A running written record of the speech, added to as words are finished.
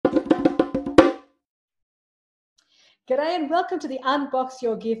G'day and welcome to the Unbox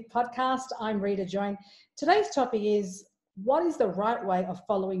Your Gift podcast. I'm Rita Join. Today's topic is, what is the right way of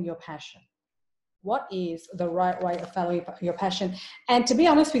following your passion? What is the right way of following your passion? And to be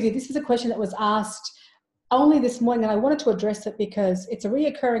honest with you, this is a question that was asked only this morning, and I wanted to address it because it's a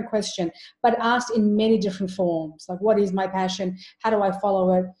reoccurring question, but asked in many different forms. Like, what is my passion? How do I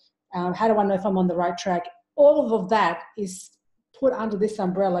follow it? How do I know if I'm on the right track? All of that is put under this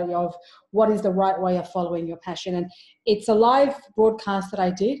umbrella of what is the right way of following your passion. And it's a live broadcast that I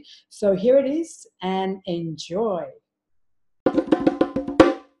did. So here it is, and enjoy.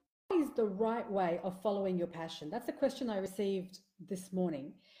 What is the right way of following your passion? That's a question I received this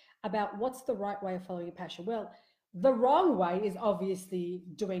morning about what's the right way of following your passion. Well, the wrong way is obviously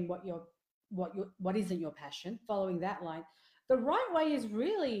doing what isn't your passion, following that line. The right way is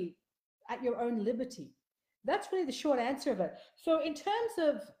really at your own liberty. That's really the short answer of it. So in terms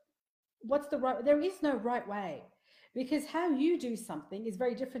of what's the right, there is no right way, because how you do something is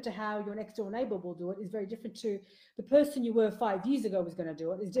very different to how your next door neighbor will do it, is very different to the person you were 5 years ago was going to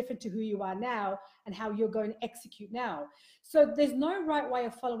do it, is different to who you are now and how you're going to execute now. So there's no right way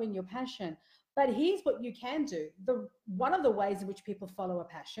of following your passion. But here's what you can do. One of the ways in which people follow a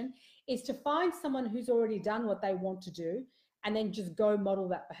passion is to find someone who's already done what they want to do and then just go model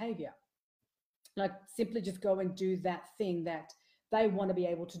that behavior. Like, simply just go and do that thing that they want to be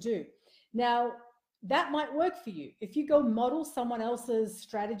able to do. Now, that might work for you. If you go model someone else's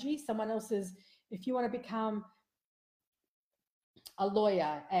strategy, if you want to become a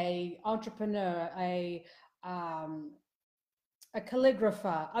lawyer, a entrepreneur, a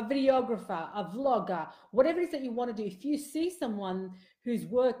calligrapher, a videographer, a vlogger, whatever it is that you want to do, if you see someone whose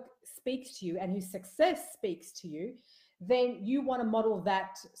work speaks to you and whose success speaks to you, then you want to model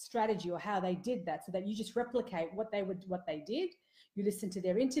that strategy or how they did that, so that you just replicate what they did. You listen to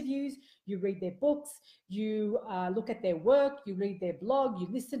their interviews, you read their books, you look at their work, you read their blog, you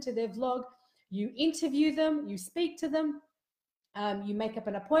listen to their vlog, you interview them, you speak to them, you make up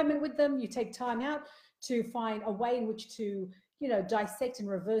an appointment with them, you take time out to find a way in which to, dissect and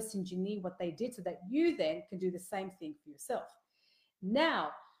reverse engineer what they did, so that you then can do the same thing for yourself. Now,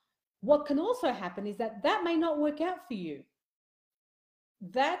 what can also happen is that may not work out for you.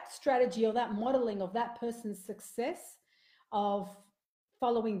 That strategy or that modeling of that person's success of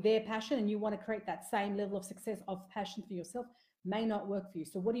following their passion, and you want to create that same level of success of passion for yourself, may not work for you.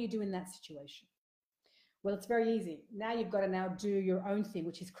 So what do you do in that situation? Well, it's very easy. Now you've got to now do your own thing,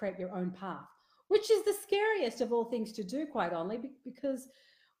 which is create your own path, which is the scariest of all things to do, quite honestly, because,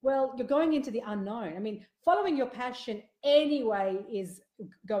 well, you're going into the unknown. I mean, following your passion anyway is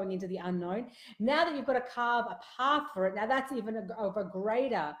going into the unknown. Now that you've got to carve a path for it, now that's even of a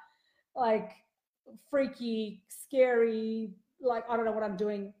greater, like, freaky, scary, like, I don't know what I'm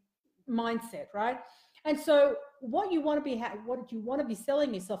doing mindset, right? And so what you want to be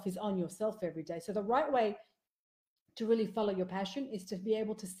selling yourself is on yourself every day. So the right way to really follow your passion is to be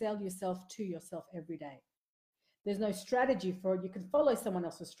able to sell yourself to yourself every day. There's no strategy for it. You can follow someone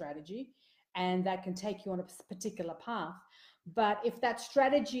else's strategy, and that can take you on a particular path. But if that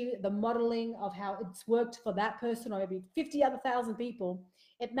strategy, the modeling of how it's worked for that person or maybe 50,000 people,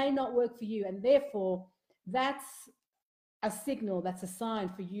 it may not work for you. And therefore, that's a signal, that's a sign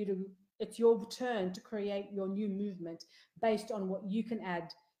for you to, it's your turn to create your new movement based on what you can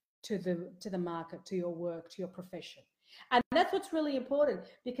add to the market, to your work, to your profession. And that's what's really important,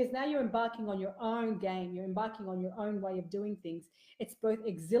 because now you're embarking on your own game. You're embarking on your own way of doing things. It's both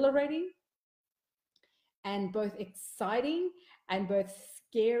exhilarating and both exciting and both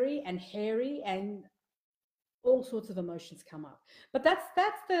scary and hairy, and all sorts of emotions come up. But that's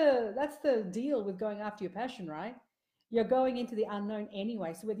the deal with going after your passion, right? You're going into the unknown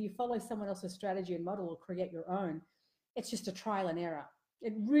anyway. So whether you follow someone else's strategy and model or create your own, it's just a trial and error.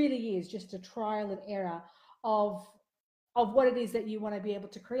 It really is just a trial and error of what it is that you want to be able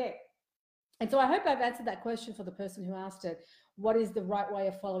to create. And so I hope I've answered that question for the person who asked it. What is the right way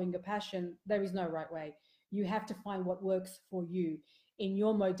of following your passion? There is no right way. You have to find what works for you in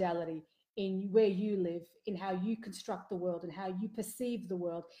your modality, in where you live, in how you construct the world, and how you perceive the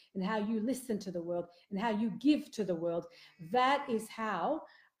world, and how you listen to the world, and how you give to the world. That is how,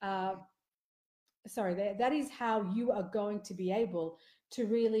 that is how you are going to be able to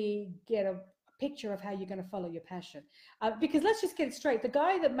really get a picture of how you're going to follow your passion. Because let's just get it straight. The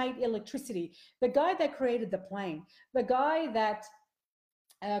guy that made electricity, the guy that created the plane, the guy that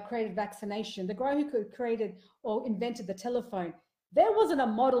created vaccination, the guy who created or invented the telephone, there wasn't a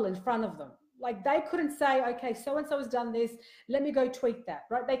model in front of them. Like, they couldn't say, okay, so-and-so has done this, let me go tweak that,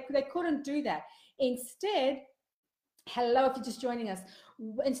 right? They couldn't do that. Instead, hello, if you're just joining us,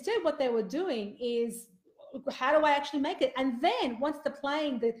 instead what they were doing is, how do I actually make it? And then once the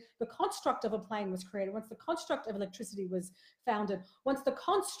plane, the construct of a plane was created, once the construct of electricity was founded, once the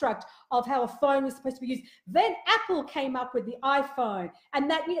construct of how a phone was supposed to be used, then Apple came up with the iPhone. And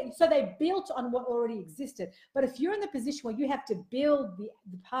that, you know, so they built on what already existed. But if you're in the position where you have to build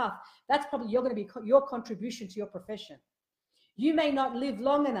the path, that's probably you're going to be your contribution to your profession. You may not live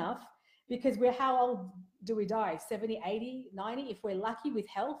long enough, because we're, how old do we die? 70, 80, 90, if we're lucky with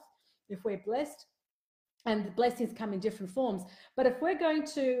health, if we're blessed. And the blessings come in different forms. But if we're going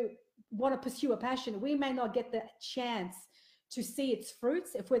to want to pursue a passion, we may not get the chance to see its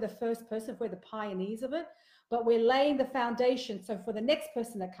fruits if we're the first person, if we're the pioneers of it. But we're laying the foundation. So for the next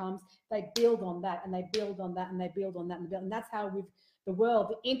person that comes, they build on that, and they build on that, and they build on that, and that's how we've, the world,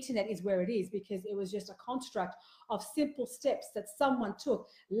 the internet is where it is, because it was just a construct of simple steps that someone took,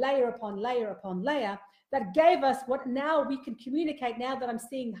 layer upon layer upon layer, that gave us what now we can communicate. Now that I'm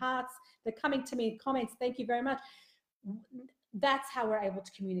seeing hearts, they're coming to me in comments, thank you very much. That's how we're able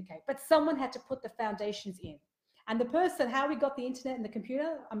to communicate. But someone had to put the foundations in. And the person, how we got the internet and the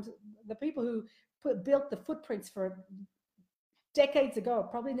computer, the people who built the footprints for it decades ago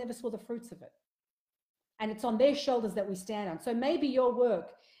probably never saw the fruits of it. And it's on their shoulders that we stand on. So maybe your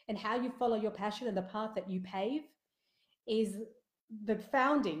work and how you follow your passion and the path that you pave is the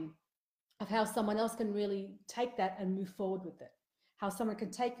founding of how someone else can really take that and move forward with it. How someone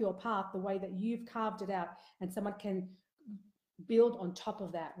can take your path the way that you've carved it out, and someone can build on top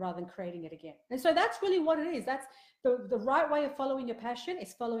of that rather than creating it again. And so that's really what it is. That's the right way of following your passion,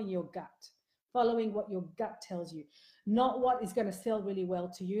 is following your gut, following what your gut tells you, not what is going to sell really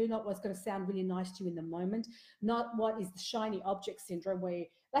well to you, not what's going to sound really nice to you in the moment, not what is the shiny object syndrome where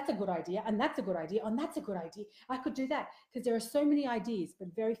that's a good idea, and that's a good idea, and that's a good idea, I could do that. Because there are so many ideas, but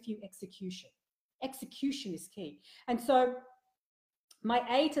very few execution. Execution is key. And so my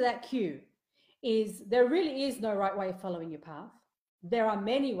A to that Q is, there really is no right way of following your path. There are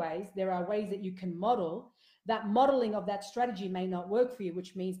many ways. There are ways that you can model. That modeling of that strategy may not work for you,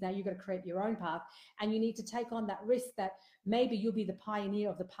 which means now you've got to create your own path, and you need to take on that risk that maybe you'll be the pioneer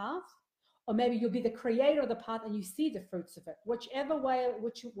of the path, or maybe you'll be the creator of the path and you see the fruits of it. Whichever way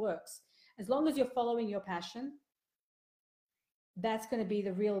which it works, as long as you're following your passion, that's going to be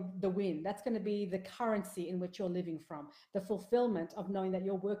the win. That's going to be the currency in which you're living from, the fulfillment of knowing that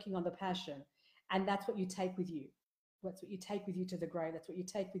you're working on the passion, and that's what you take with you. That's what you take with you to the grave. That's what you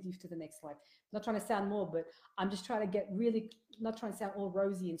take with you to the next life. I'm not trying to sound more, but I'm just trying to get really, not trying to sound all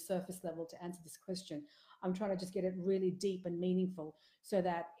rosy and surface level to answer this question. I'm trying to just get it really deep and meaningful so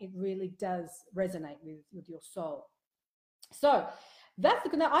that it really does resonate with your soul. So that's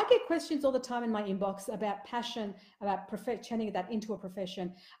the, now I get questions all the time in my inbox about passion, about turning that into a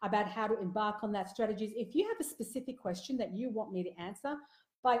profession, about how to embark on that, strategies. If you have a specific question that you want me to answer,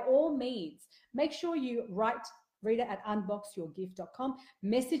 by all means, make sure you write Rita@unboxyourgift.com.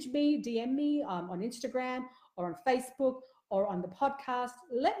 Message me, DM me on Instagram or on Facebook or on the podcast.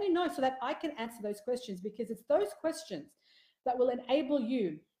 Let me know so that I can answer those questions, because it's those questions that will enable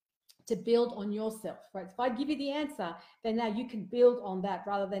you to build on yourself, right? If I give you the answer, then now you can build on that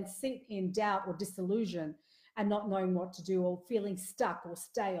rather than sit in doubt or disillusion and not knowing what to do, or feeling stuck or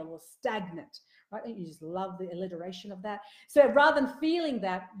stale or stagnant, right? And you just love the alliteration of that. So rather than feeling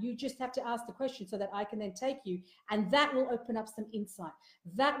that, you just have to ask the question so that I can then take you, and that will open up some insight.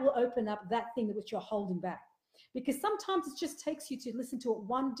 That will open up that thing that which you're holding back. Because sometimes it just takes you to listen to it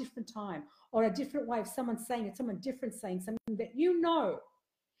one different time, or a different way of someone saying it, someone different saying something that you know.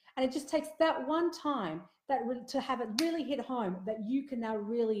 And it just takes that one time to have it really hit home, that you can now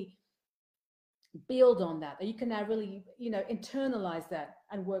really build on that you can now really, internalize that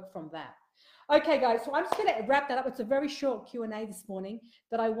and work from that. Okay, guys, so I'm just going to wrap that up. It's a very short Q&A this morning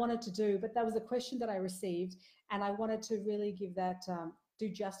that I wanted to do, but that was a question that I received, and I wanted to really give that, do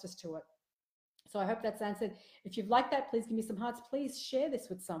justice to it. So I hope that's answered. If you've liked that, please give me some hearts. Please share this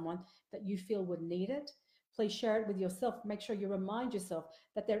with someone that you feel would need it. Please share it with yourself. Make sure you remind yourself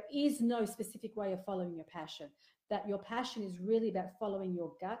that there is no specific way of following your passion, that your passion is really about following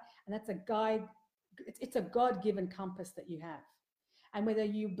your gut, and that's a guide. It's a God-given compass that you have. And whether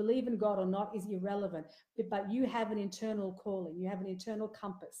you believe in God or not is irrelevant, but you have an internal calling, you have an internal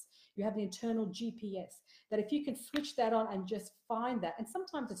compass, you have an internal GPS, that if you can switch that on and just find that, and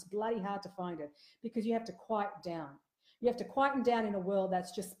sometimes it's bloody hard to find it because you have to quiet down. You have to quieten down in a world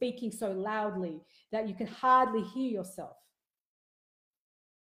that's just speaking so loudly that you can hardly hear yourself.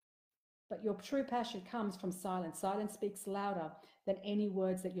 But your true passion comes from silence. Silence speaks louder than any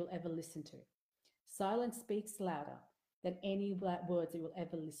words that you'll ever listen to. Silence speaks louder than any words that you'll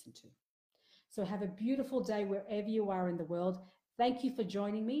ever listen to. So have a beautiful day wherever you are in the world. Thank you for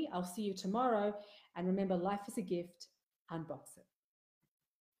joining me. I'll see you tomorrow. And remember, life is a gift. Unbox it.